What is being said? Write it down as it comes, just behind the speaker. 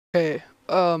Okay,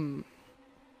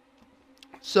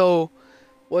 so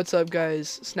what's up, guys?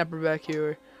 Snapper back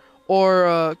here,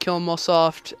 or Kill 'em all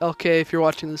soft LK if you're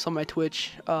watching this on my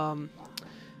Twitch.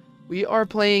 We are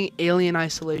playing Alien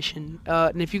Isolation.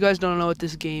 And if you guys don't know what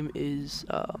this game is,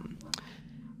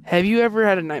 have you ever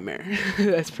had a nightmare?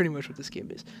 That's pretty much what this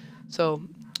game is. So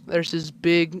there's this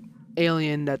big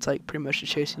alien that's like pretty much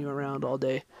just chasing you around all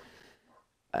day,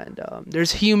 and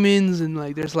there's humans and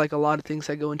like there's like a lot of things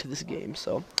that go into this game.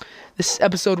 So this is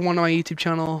episode 1 on my YouTube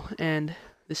channel, and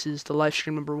this is the live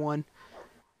stream number 1.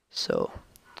 So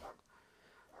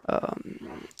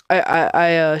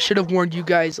I should have warned you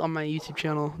guys on my YouTube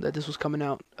channel that this was coming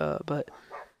out, but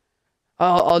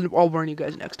I'll warn you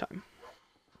guys next time.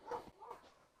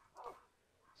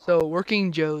 So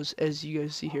working Joes, as you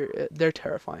guys see here, they're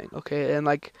terrifying. Okay, and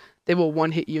like they will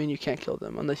one hit you and you can't kill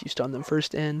them unless you stun them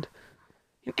first, and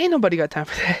ain't nobody got time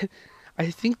for that. I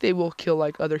think they will kill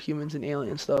like other humans and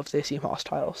aliens though if they seem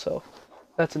hostile. So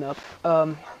that's enough.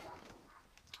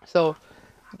 So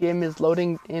game is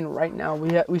loading in right now.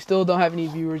 We still don't have any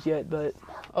viewers yet, but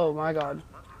oh my god.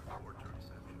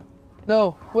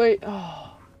 No, wait. Oh.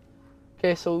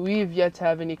 Okay, so we've yet to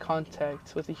have any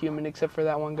contact with a human except for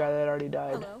that one guy that already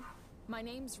died. Hello, my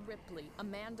name's Ripley,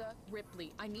 Amanda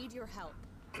Ripley. I need your help.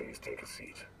 Please take a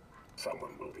seat.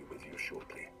 Someone will be with you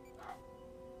shortly.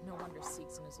 No wonder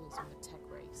Seegson is losing the tech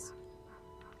race.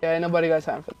 Yeah, nobody got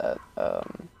time for that.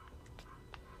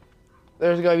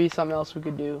 There's gotta be something else we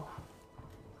could do.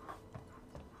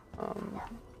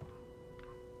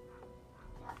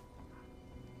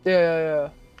 Yeah.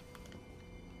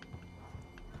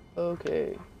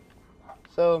 Okay.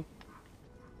 So,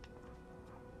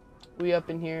 we up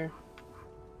in here.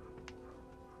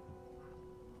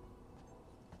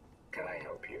 Can I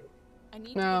help you? I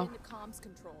need No. to get into comms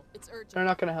control. It's urgent. They're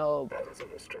not gonna help. That is a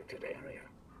restricted area.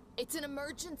 It's an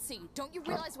emergency. Don't you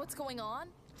realize what's going on?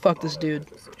 Fuck this dude.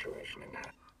 The situation in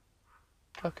hand.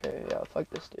 Okay, yeah, fuck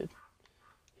this dude.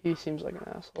 He seems like an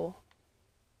asshole.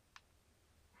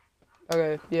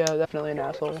 Okay, yeah, definitely an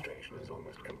asshole. Registration is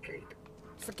almost complete.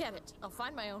 Forget it. I'll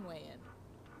find my own way in.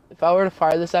 If I were to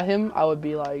fire this at him, I would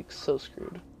be like so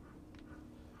screwed.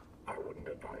 I wouldn't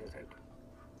advise it.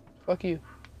 Fuck you.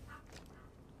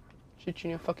 Shoot you in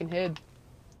your fucking head.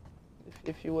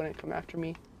 If you wouldn't come after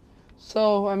me.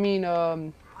 So, I mean,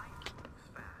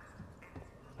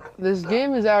 this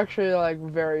game is actually like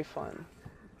very fun.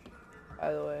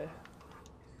 By the way.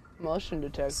 Motion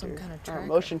detector. Some kind of Or tracker.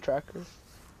 motion tracker.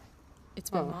 It's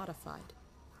been Huh. modified.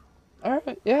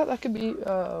 Alright, yeah, that could be,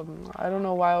 I don't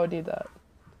know why I would need that.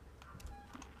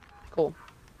 Cool.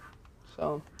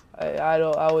 So, I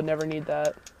would never need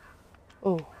that.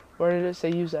 Oh, where did it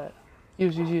say use that?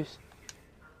 Use.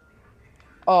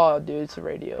 Oh, dude, it's a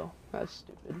radio. That's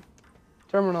stupid.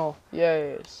 Terminal,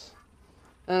 yes.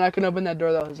 And then I can open that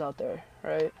door that was out there,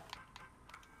 right?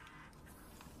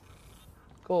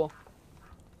 Cool.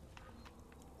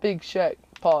 Big Shack,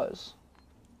 pause.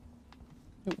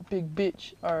 You big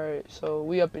bitch. Alright, so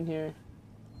we up in here.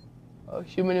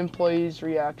 Human employees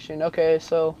reaction. Okay,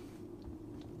 so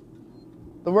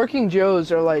the working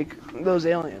Joes are like those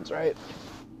aliens, right?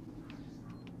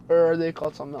 Or are they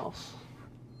called something else?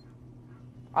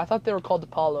 I thought they were called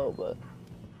Apollo, but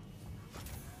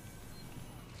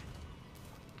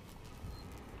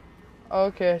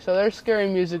okay, so there's scary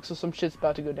music, so some shit's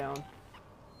about to go down.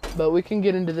 But we can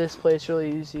get into this place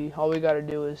really easy. All we gotta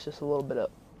do is just a little bit up.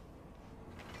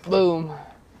 Boom.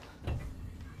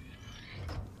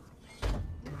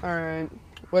 Alright.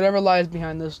 Whatever lies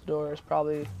behind this door is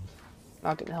probably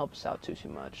not gonna help us out too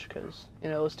much, because, you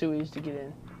know, it's too easy to get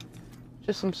in.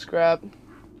 Just some scrap,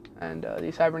 and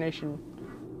these hibernation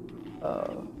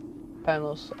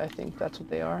panels, I think that's what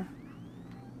they are.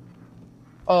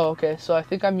 Oh, okay, so I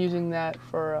think I'm using that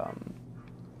for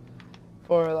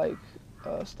like,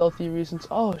 stealthy reasons.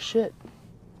 Oh, shit.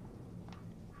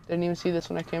 Didn't even see this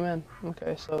when I came in.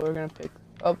 Okay, so we're gonna pick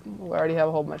up. We already have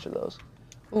a whole bunch of those.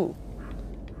 Ooh.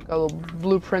 Got a little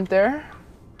blueprint there.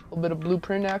 A little bit of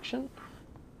blueprint action.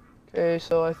 Okay,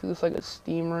 so I think it's like a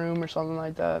steam room or something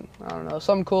like that. I don't know.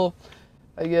 Something cool,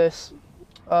 I guess.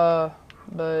 But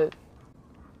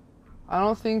I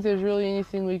don't think there's really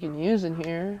anything we can use in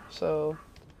here, so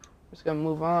we're just gonna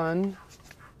move on.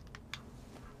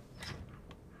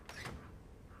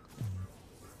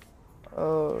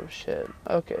 Oh shit.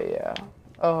 Okay, yeah.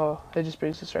 Oh, it just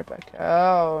brings us right back.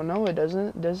 Oh, no it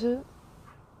doesn't. Does it?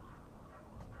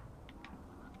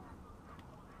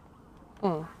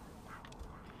 Hmm.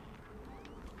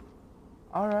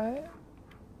 Alright.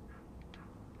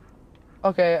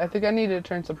 Okay, I think I need to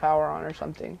turn some power on or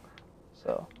something.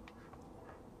 So.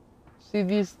 See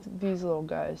these little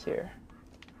guys here.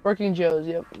 Working Joes,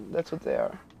 yep, that's what they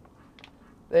are.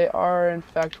 They are, in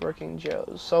fact, working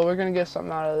Joes. So we're gonna get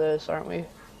something out of this, aren't we?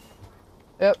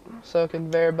 Yep, so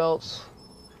conveyor belts.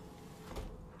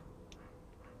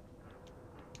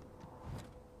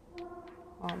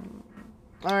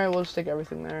 Alright, we'll just take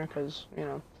everything there, because, you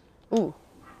know. Ooh,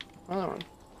 another one.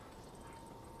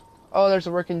 Oh, there's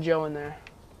a working Joe in there.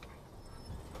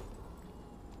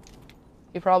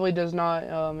 He probably does not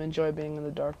enjoy being in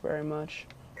the dark very much.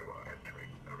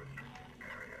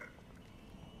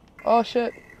 Oh,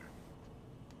 shit.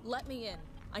 Let me in.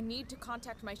 I need to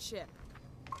contact my ship.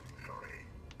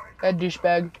 That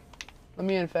douchebag. Let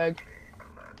me in, fag.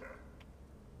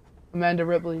 Amanda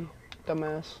Ripley,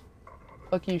 dumbass.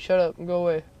 Fuck you, shut up and go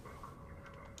away.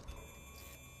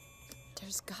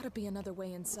 There's gotta be another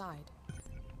way inside.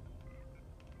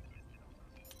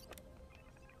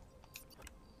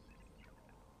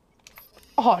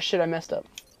 Oh shit, I messed up.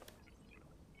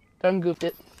 Done goofed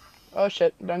it. Oh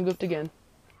shit, done goofed again.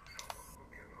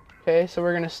 Okay, so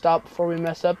we're gonna stop before we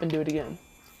mess up and do it again.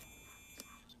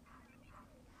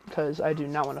 Because I do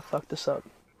not want to fuck this up.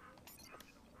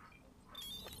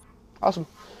 Awesome.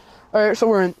 Alright, so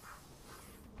we're in.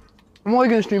 I'm only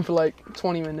gonna stream for like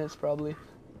 20 minutes probably.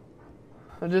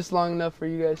 Just long enough for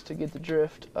you guys to get the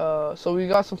drift. So we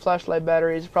got some flashlight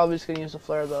batteries. Probably just gonna use a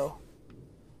flare though.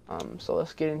 So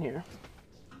let's get in here.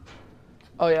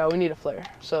 Oh yeah, we need a flare.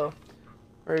 So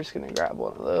we're just gonna grab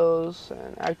one of those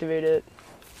and activate it.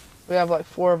 We have like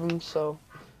 4 of them, so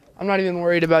I'm not even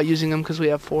worried about using them because we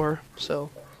have 4. So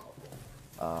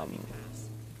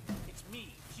It's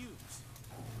me, Hughes.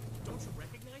 Don't you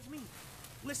recognize me?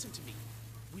 Listen to me.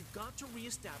 We've got to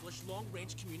re-establish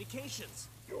long-range communications.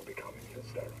 You're becoming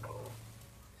hysterical.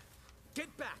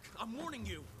 Get back! I'm warning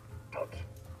you! Tut,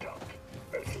 tut.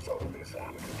 This is only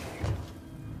sanity.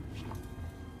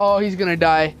 oh, he's gonna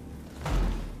die.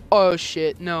 Oh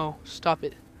shit, no, stop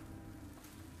it.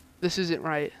 This isn't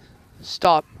right.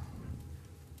 Stop.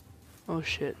 Oh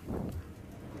shit.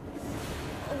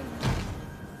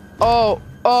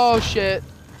 Oh shit.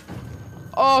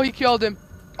 Oh, he killed him.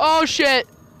 Oh shit.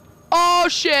 Oh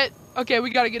shit. Okay,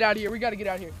 we gotta get out of here. We gotta get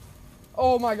out of here.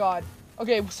 Oh my god.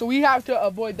 Okay, so we have to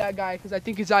avoid that guy because I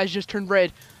think his eyes just turned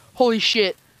red. Holy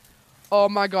shit. Oh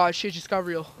my god, shit just got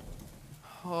real.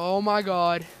 Oh my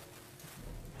god.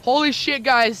 Holy shit,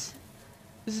 guys.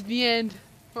 This is the end.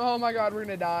 Oh my god, we're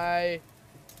gonna die.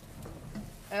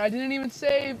 And I didn't even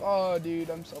save. Oh, dude,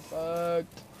 I'm so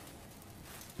fucked.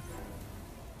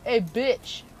 Hey,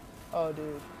 bitch. Oh,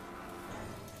 dude.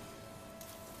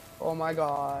 Oh my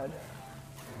god.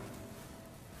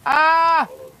 Ah!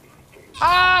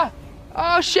 Ah!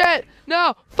 Oh shit!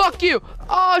 No! Fuck you!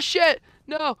 Oh shit!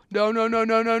 No! No! No! No!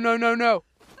 No! No! No! No! No!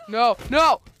 No!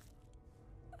 No!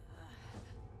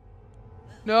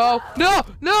 No! No!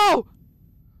 No!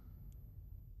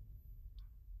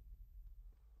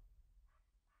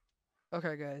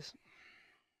 Okay, guys.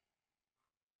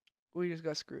 We just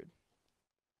got screwed.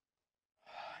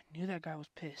 I knew that guy was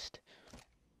pissed.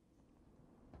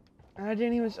 And I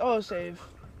didn't even. Oh, save.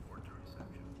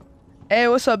 Hey,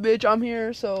 what's up, bitch? I'm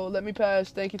here, so let me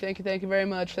pass. Thank you, thank you, thank you very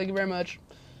much. Thank you very much.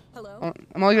 Hello?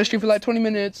 I'm only gonna stream for like 20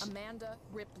 minutes. Amanda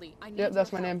Ripley. I need Yep,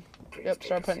 that's your my help. name. Yep,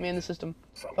 start putting me in the system.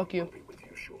 Someone Fuck you. will be with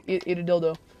you shortly. Eat a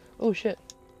dildo. Oh shit.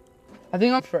 I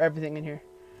think I'm for everything in here.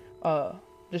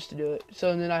 Just to do it.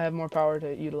 So then I have more power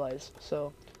to utilize.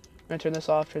 So we're gonna turn this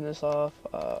off,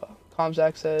 comms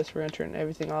access, we're gonna turn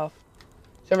everything off.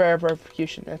 Except for air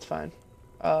purification, that's fine.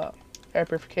 Air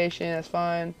purification, that's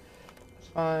fine. That's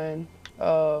fine.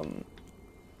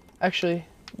 Actually,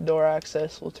 door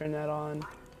access, we'll turn that on.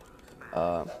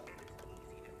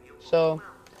 So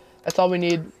that's all we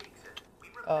need.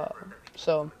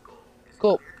 So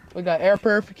cool. We got air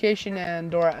purification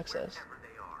and door access.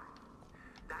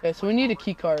 Okay, so we need a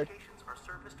key card. Are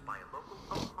serviced by a local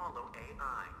Apollo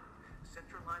AI,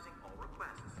 centralizing all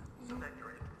requests so that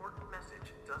your important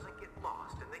message doesn't get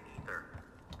lost in the ether.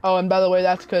 Oh, and by the way,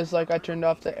 that's because like I turned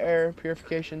off the air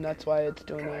purification. That's why it's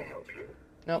doing that. I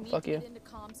Nope, need fuck to you. get into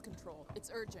comms control.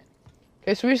 It's urgent.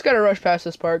 Okay, so we just gotta rush past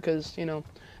this part because, you know,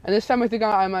 and this time I think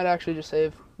I might actually just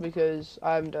save because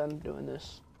I'm done doing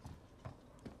this.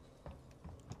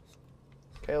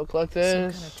 Okay, we'll collect Some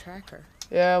this. kind of tracker.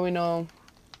 Yeah, we know.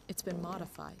 It's been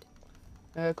modified.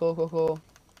 Yeah, cool.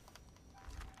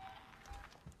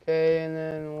 Okay, and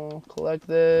then we'll collect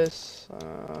this.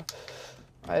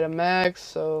 Item max,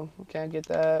 so we can't get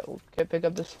that. We'll pick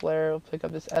up this flare, we'll pick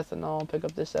up this ethanol, pick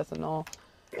up this ethanol,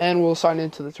 and we'll sign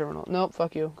into the terminal. Nope,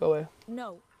 fuck you, go away.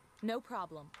 No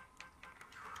problem.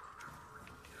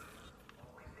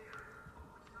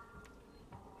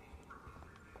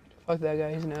 Fuck that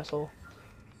guy, he's an asshole.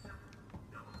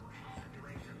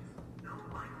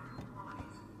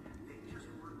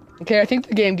 Okay, I think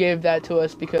the game gave that to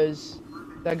us because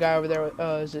that guy over there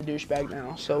is a douchebag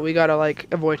now, so we gotta like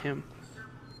avoid him.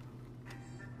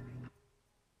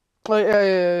 Oh,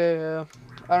 yeah.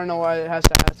 I don't know why it has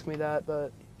to ask me that,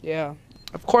 but yeah.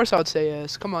 Of course I would say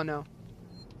yes. Come on now.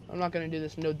 I'm not gonna do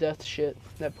this no death shit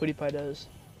that PewDiePie does.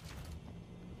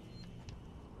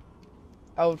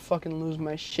 I would fucking lose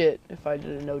my shit if I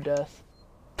did a no death.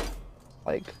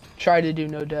 Like, try to do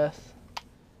no death.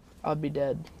 I'd be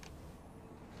dead.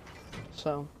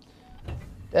 So,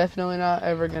 definitely not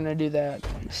ever gonna do that.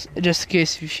 Just in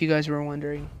case if you guys were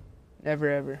wondering. Never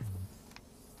ever.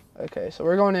 Okay, so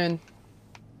we're going in.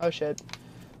 Oh shit.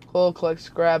 Cool, collect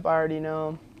scrap, I already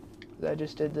know. I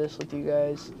just did this with you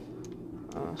guys.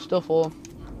 Still full.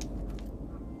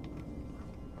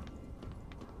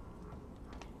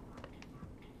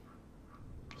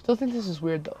 Still think this is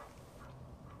weird though.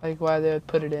 Like why they would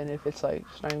put it in if it's like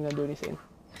it's not even gonna do anything.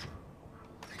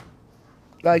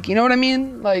 Like, you know what I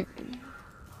mean? Like,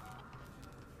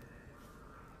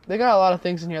 they got a lot of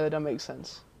things in here that don't make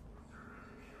sense.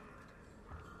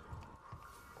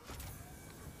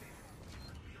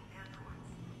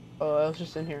 Oh, I was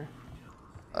just in here.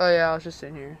 Oh yeah, I was just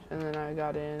in here. And then I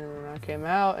got in, and then I came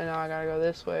out, and now I gotta go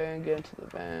this way and get into the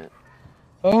vent.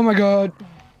 Oh my god.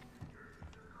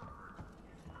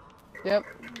 Yep.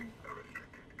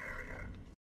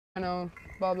 I know.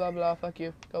 Blah, blah, blah. Fuck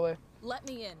you. Go away. Let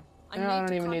me in. I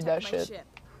don't even need that shit. Ship.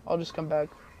 I'll just come back.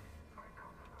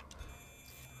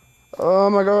 Oh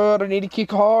my god, I need a key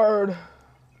card.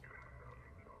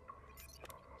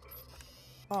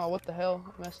 Oh, what the hell?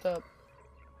 I messed up.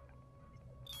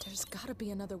 There's gotta be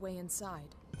another way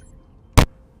inside.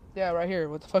 Yeah, right here.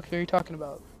 What the fuck are you talking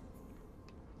about?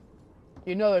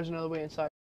 You know there's another way inside,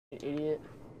 you idiot.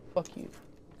 Fuck you.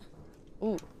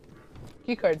 Ooh.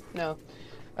 Key card. No.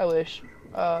 I wish.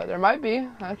 There might be,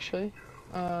 actually.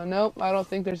 Nope, I don't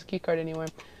think there's a key card anywhere.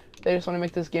 They just want to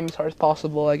make this game as hard as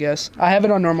possible, I guess. I have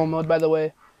it on normal mode, by the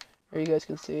way. Here you guys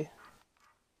can see.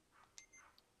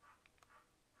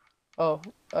 Oh,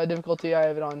 difficulty, I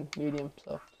have it on medium,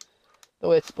 so. The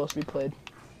way it's supposed to be played.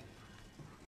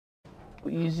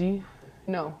 Easy?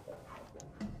 No.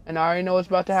 And I already know what's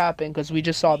about to happen, because we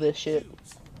just saw this shit.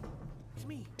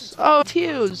 Oh,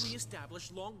 Hughes!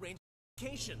 Reestablish long-range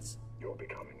communications. You're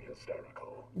becoming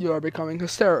hysterical. You are becoming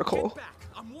hysterical. Get back.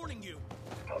 I'm warning you.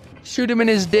 Shoot him in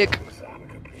his dick.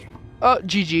 Oh,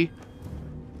 GG.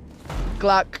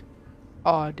 Glock.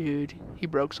 Oh, dude. He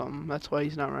broke something. That's why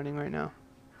he's not running right now.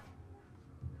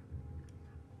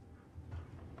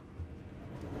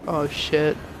 Oh,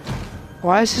 shit.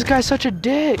 Why is this guy such a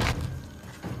dick?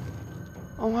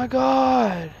 Oh, my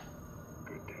God.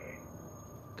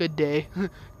 Good day.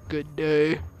 Good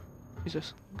day. He's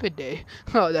just, good day.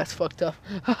 Oh, that's fucked up.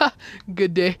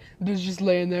 Good day. Dude's just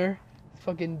laying there.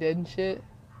 Fucking dead and shit.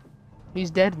 He's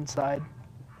dead inside.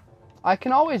 I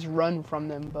can always run from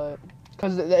them, but...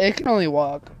 Because they can only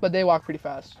walk, but they walk pretty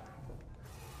fast.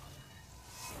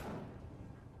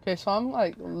 Okay, so I'm,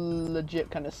 like,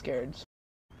 legit kind of scared. So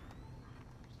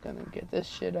just gonna get this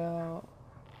shit out.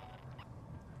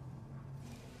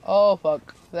 Oh,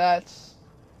 fuck. That's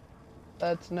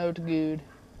no good.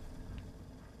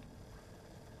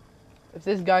 If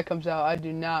this guy comes out, I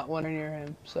do not want to near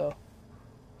him, so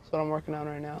that's what I'm working on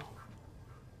right now.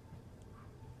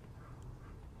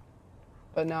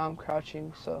 But now I'm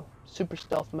crouching, so super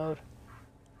stealth mode.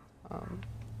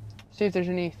 See if there's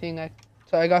anything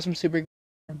so I got some super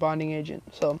bonding agent,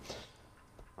 so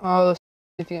let's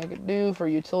see anything I could do for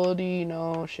utility, you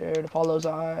know, shared Apollo's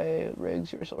eye,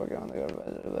 rigs, you're still working on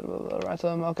the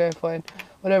ransom, okay, fine,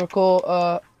 whatever, cool,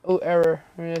 oh, error,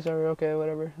 error, okay,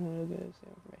 whatever, information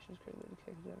is created,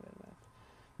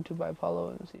 to by Apollo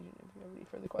and see if you have any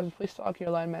further questions, please talk to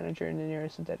your line manager and then your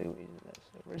synthetic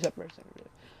receptor.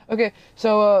 Okay,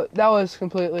 so that was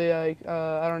completely like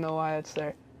I don't know why it's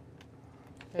there.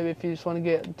 Maybe if you just want to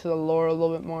get into the lore a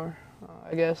little bit more,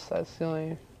 I guess that's the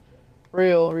only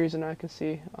real reason I can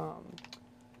see.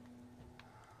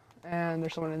 And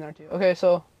there's someone in there too. Okay,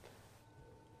 so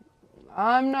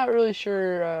I'm not really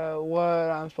sure what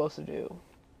I'm supposed to do.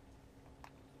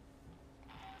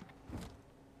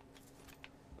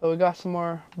 But we got some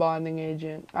more bonding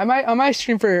agent. I might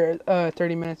stream for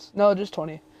 30 minutes. No, just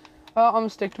 20. I'm gonna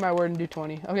stick to my word and do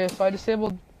 20. Okay, so I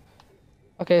disabled.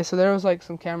 Okay, so there was like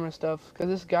some camera stuff because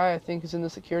this guy I think is in the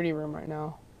security room right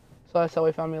now. So that's how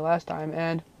he found me last time.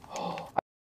 And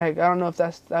I don't know if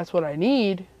that's what I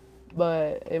need,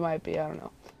 but it might be. I don't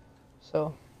know.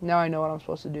 So now I know what I'm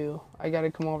supposed to do. I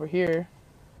gotta come over here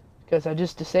because I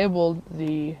just disabled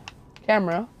the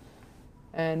camera.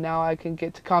 And now I can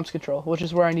get to comms control, which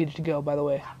is where I needed to go, by the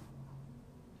way.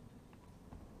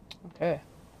 Okay.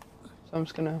 So I'm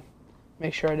just gonna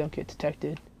make sure I don't get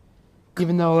detected.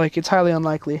 Even though, like, it's highly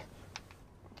unlikely.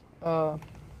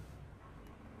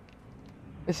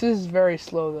 This is very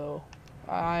slow, though.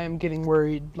 I am getting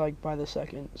worried, like, by the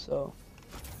second, so.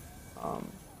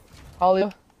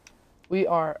 Holly, we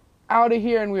are out of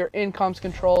here, and we are in comms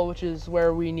control, which is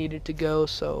where we needed to go,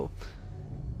 so.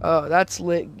 That's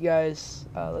lit, guys.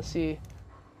 Let's see.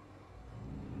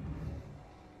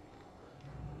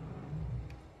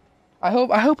 I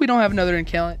hope we don't have another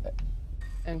encounter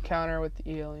with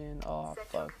the alien. Oh,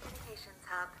 Central fuck. Communications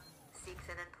Hub. Seeks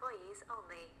and employees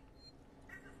only.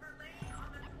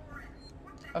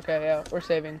 Okay, yeah, we're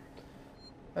saving.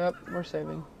 Yep, we're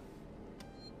saving.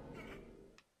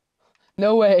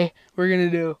 No way we're gonna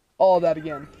do all that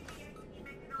again.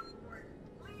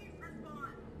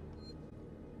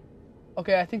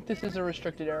 Okay, I think this is a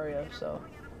restricted area, so.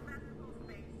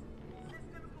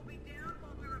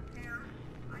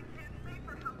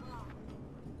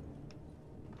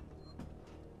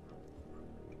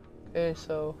 Okay,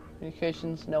 so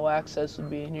communications, no access would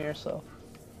be in here, so.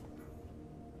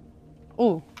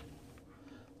 Ooh.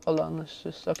 Hold on, let's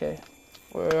just, okay.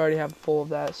 We already have full of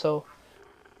that, so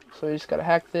we just gotta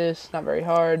hack this, not very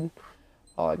hard.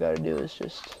 All I gotta do is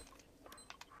just,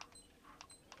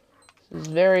 this is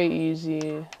very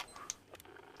easy.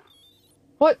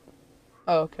 What?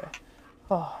 Oh, okay.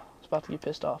 Oh, I was about to get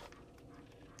pissed off.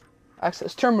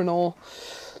 Access terminal.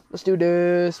 Let's do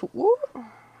this. Woo.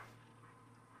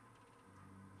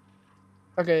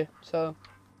 Okay, so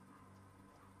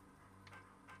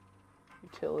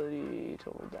utility,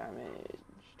 total damage,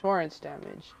 torrents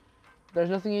damage.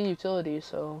 There's nothing in utility,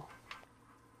 so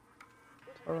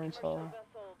torrents all.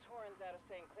 Vessel Torrens out of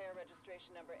St. Clair,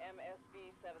 registration number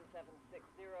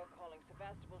MSV7760, calling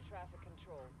Sebastopol Traffic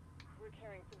Control. We're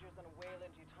carrying passengers on a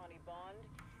Wayland Yutani Bond.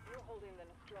 You're holding the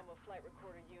Nostromo flight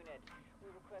recorder unit.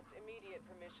 We request immediate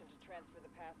permission to transfer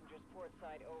the passengers port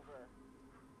side over.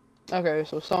 Okay,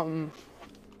 so something.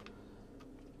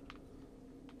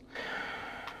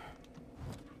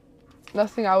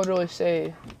 Nothing I would really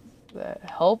say that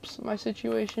helps my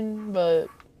situation, but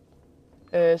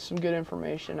it's some good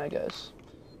information, I guess.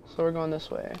 So we're going this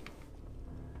way.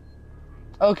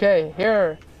 Okay,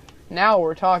 here. Now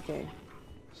we're talking.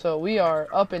 So we are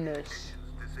up in this.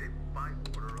 Disabled by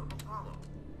order of Apollo.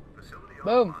 Facility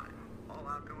Boom. offline. All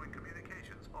outgoing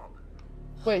communications halted.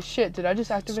 Wait, shit, did I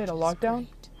just activate a lockdown?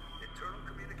 Internal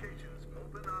communications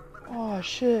open unlimited. Oh,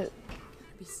 shit. Gotta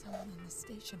be someone in the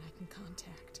station I can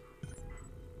contact.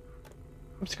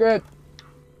 I'm screwed.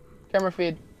 Camera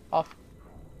feed off.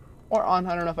 Or on,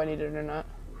 I don't know if I need it or not.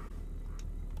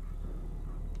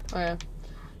 Okay,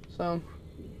 so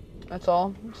that's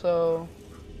all. So,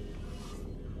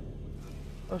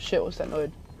 oh shit, what's that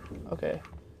noise? Okay,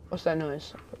 what's that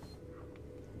noise?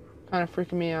 Kind of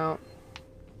freaking me out.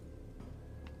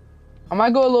 I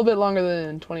might go a little bit longer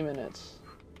than 20 minutes.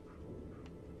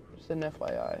 Just an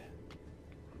FYI.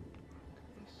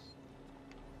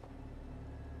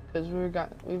 Because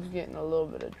we've getting a little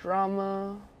bit of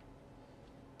drama.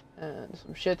 And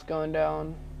some shit's going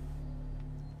down.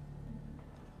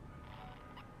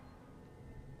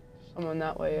 Someone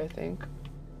that way, I think.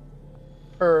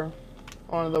 Or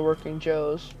one of the working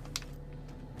Joes.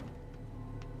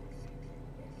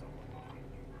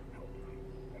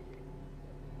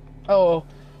 Oh,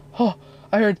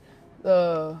 I heard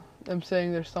them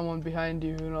saying there's someone behind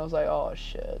you, and I was like, oh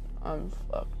shit, I'm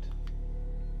fucked.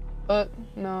 But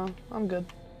no, I'm good.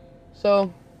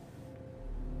 So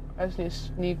I just need to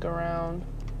sneak around.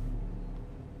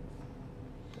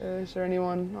 Is there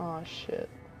anyone? Oh shit.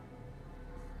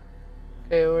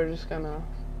 Okay, we're just gonna.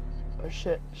 Oh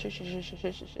shit.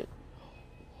 Shit.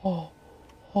 Oh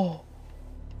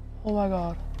my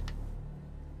god.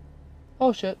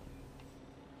 Oh shit.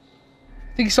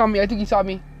 I think he saw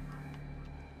me.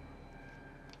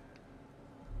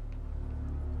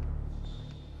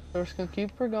 We're just gonna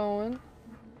keep her going.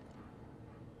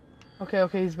 Okay,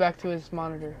 he's back to his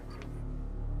monitor.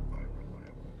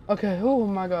 Okay, oh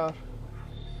my god.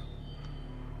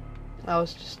 That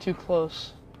was just too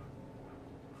close.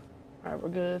 Alright, we're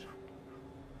good.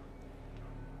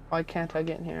 Why can't I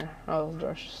get in here? Oh, the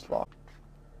door's just locked.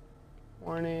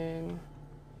 Warning.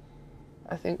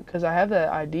 I think because I have that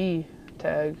ID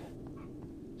tag.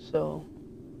 So,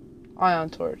 ion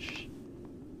torch.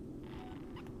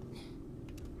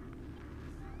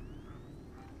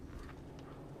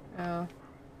 Yeah,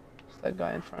 it's that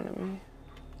guy in front of me.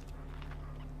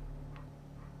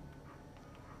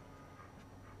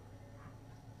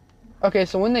 Okay,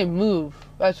 so when they move,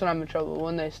 that's when I'm in trouble.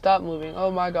 When they stop moving,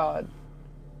 oh my god.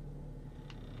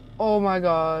 Oh my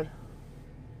god.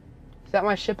 Is that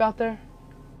my ship out there?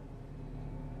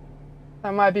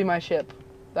 That might be my ship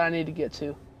that I need to get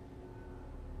to.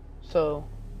 So,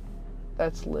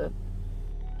 that's lit.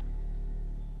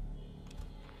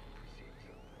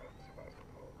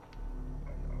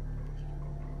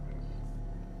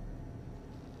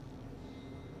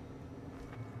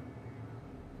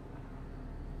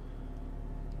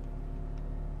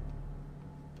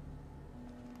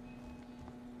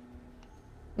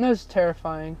 That's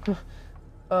terrifying.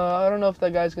 I don't know if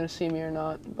that guy's gonna see me or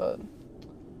not, but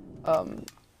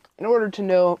in order to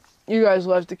know, you guys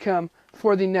will have to come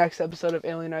for the next episode of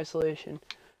Alien Isolation.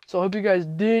 So I hope you guys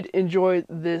did enjoy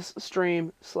this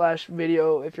stream /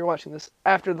 video if you're watching this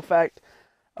after the fact.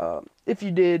 If you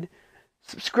did,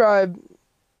 subscribe,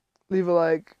 leave a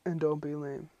like, and don't be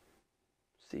lame.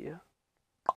 See ya.